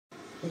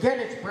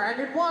Again, it's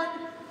Brandon 1,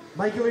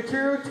 Mikey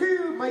Material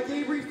 2, Mike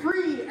Avery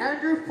 3,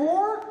 Andrew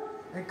 4,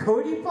 and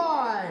Cody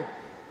 5.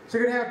 So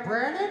you're going to have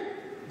Brandon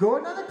go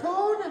another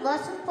tone in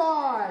lesson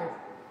 5.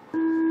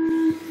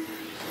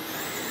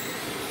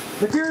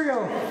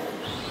 Material,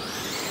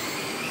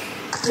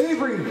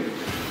 Avery,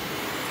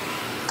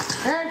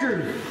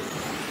 Andrew,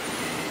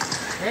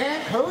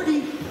 and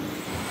Cody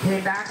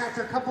came back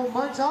after a couple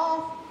months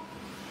off.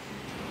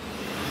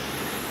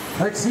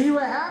 Let's see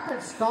what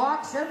happens.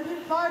 Stock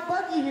 17.5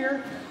 Buggy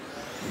here.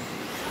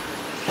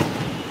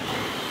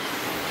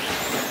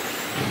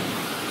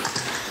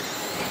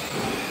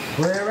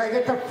 Whenever I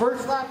get the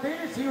first lap in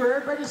and see where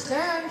everybody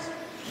stands.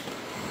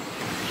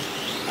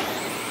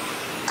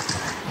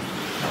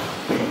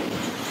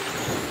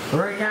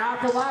 Right now,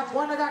 after lap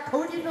 1, I got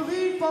Cody in the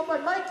lead, followed by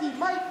Mikey,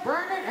 Mike,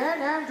 Brandon,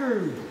 and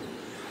Andrew.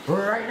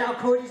 Right now,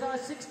 Cody's on a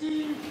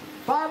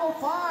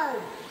 16.505.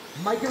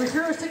 Mikey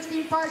Material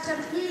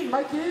 16.517.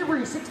 Mike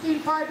Avery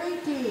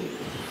 16.518.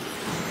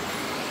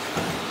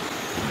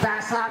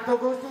 Fast lap though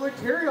goes to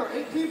Material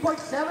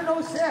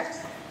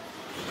 18.706.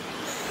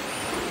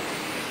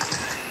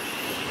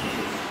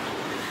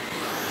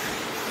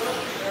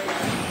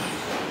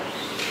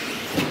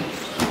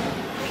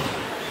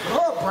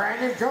 Oh,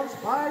 Brandon jumps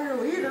by your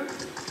leader.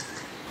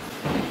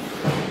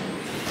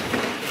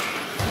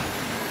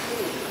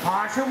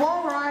 Caution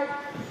wall ride.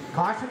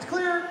 Caution's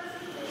clear.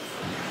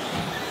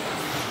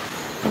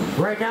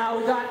 Right now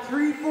we got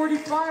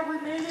 3:45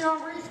 remaining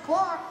on race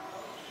clock.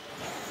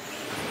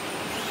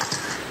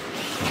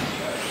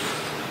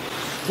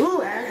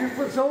 Ooh, Andrew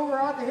flips over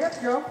on the hip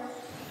jump.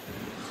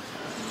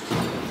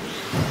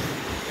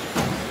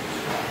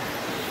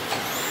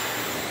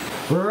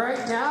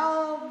 Right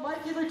now,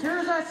 Mikey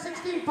Material's at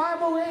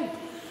 16.508.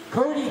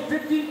 Cody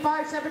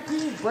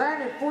 15.517.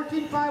 Brandon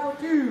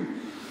 14.502.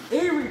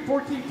 Avery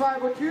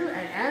 14.502.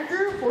 And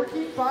Andrew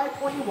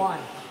 14.521.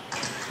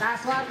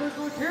 Fast lap goes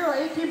to Material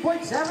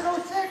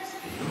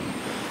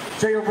 18.706.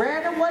 So your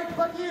random white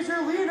Buggy is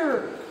your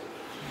leader.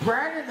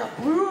 Brandon the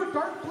blue,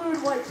 dark blue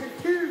and whites in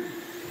 2.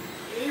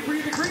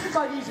 Avery the green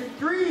Buggies in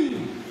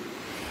 3.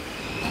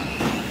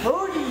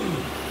 Cody,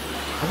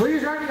 I believe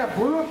he's riding a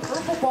blue and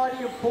purple body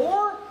in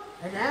 4.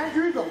 And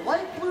Andrew, the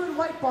light blue and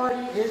white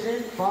body, is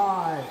in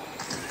 5.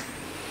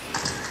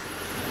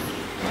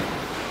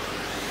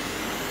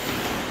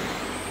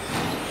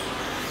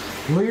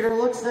 Leader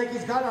looks like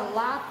he's got a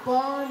lap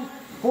on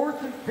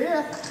 4th and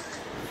 5th.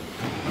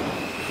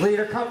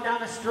 Leader coming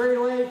down the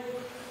straightaway,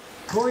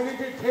 going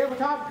into the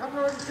tabletop, coming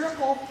over the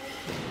triple.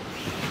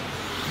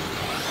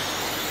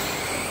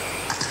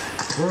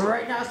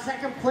 Right now,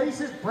 2nd place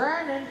is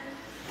Brandon.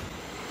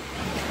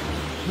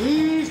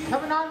 He's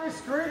coming on the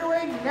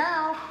straightaway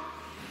now.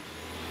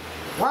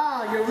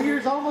 Wow, your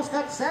leader's almost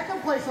got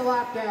 2nd place a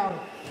lap down.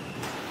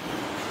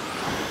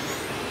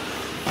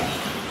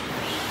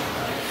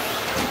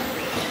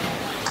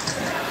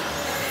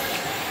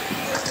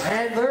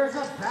 And there's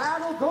a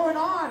battle going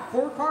on.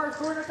 4 cars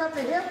going up at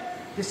the hip,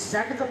 just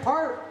seconds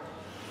apart.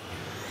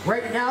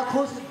 Right now,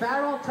 closest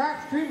battle on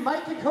track between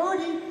Mike and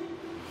Cody.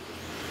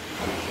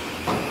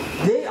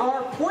 They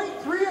are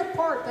 0.3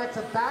 apart. That's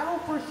a battle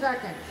for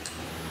 2nd.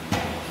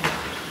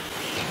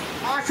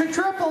 Caution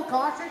triple,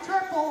 caution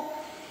triple.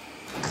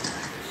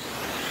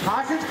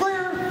 Caution's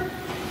clear.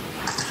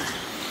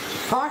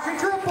 Caution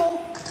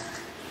triple.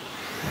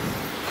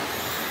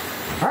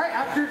 All right,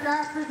 after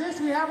this,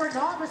 we have our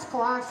novice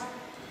class.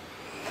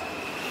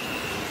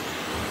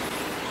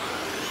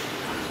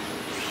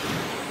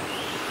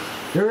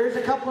 There is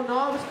a couple of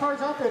novice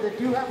cars out there that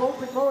do have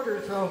open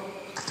motors, so.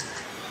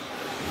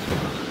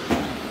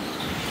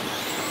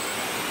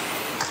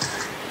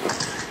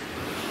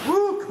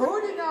 Woo,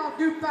 Cody now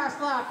do fast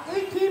lap,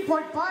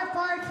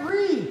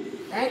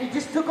 18.553, and he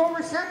just took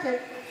over 2nd.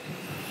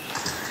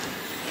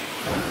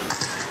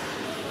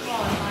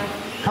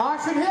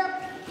 Caution hip,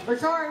 or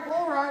sorry,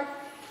 wall ride,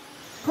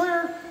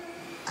 clear.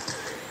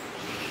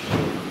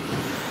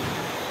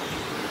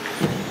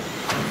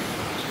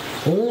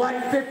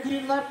 Like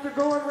 15 left to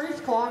go in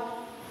race clock.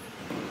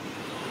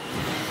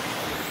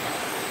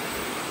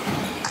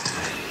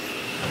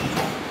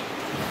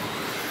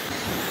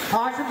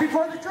 Caution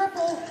before the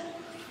triple.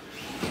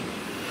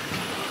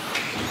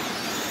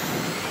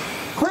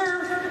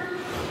 Clear.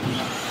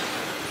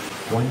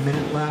 1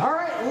 minute left. All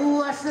right,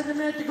 less than a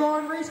minute to go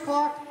on race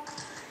clock.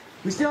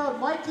 We still have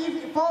Mike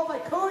Avery, followed by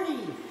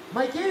Cody,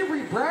 Mike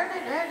Avery,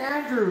 Brandon, and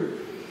Andrew.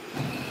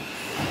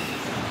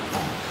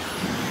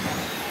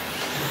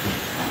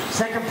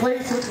 2nd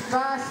place with the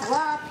fast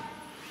lap.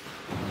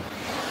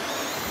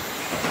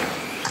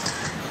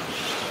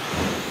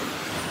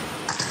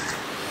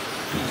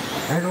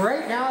 And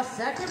right now,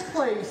 2nd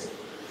place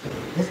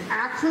is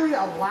actually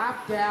a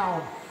lap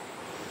down.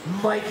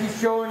 Mikey's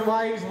showing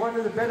why he's one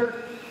of the better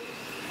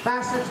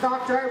fastest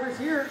stock drivers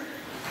here.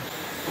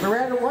 The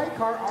red and white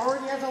car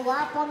already has a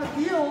lap on the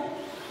field.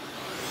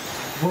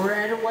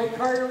 Red and white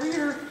car your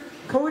leader.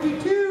 Cody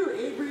 2,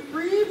 Avery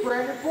 3,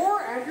 Brandon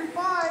 4, Andrew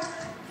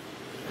 5.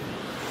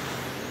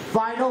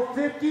 Final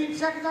 15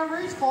 seconds on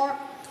race clock.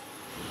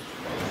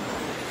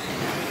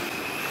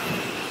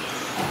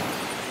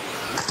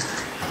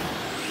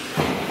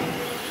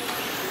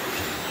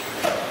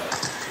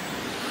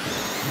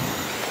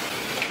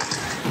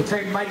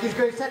 Looks like Mikey's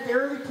going to set the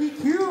early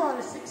TQ on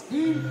a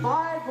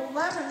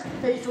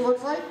 16.511 pace, it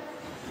looks like.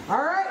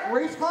 All right,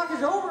 race clock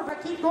is over,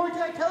 but keep going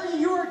till I tell you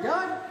you are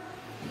done.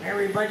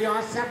 Everybody on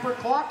a separate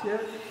clock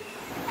here.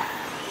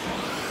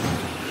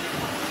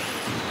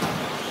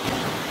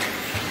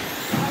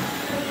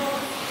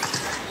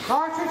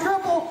 Caution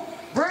triple.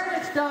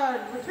 Brandon's done.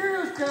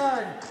 Material's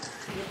done.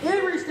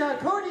 Avery's done.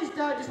 Cody's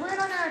done. Just wait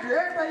on Andrew.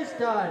 Everybody's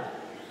done.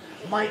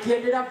 Mike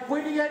ended up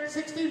winning at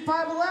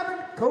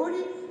 16.511.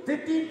 Cody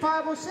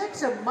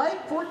 15.506 and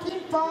Mike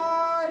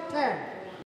 14.510.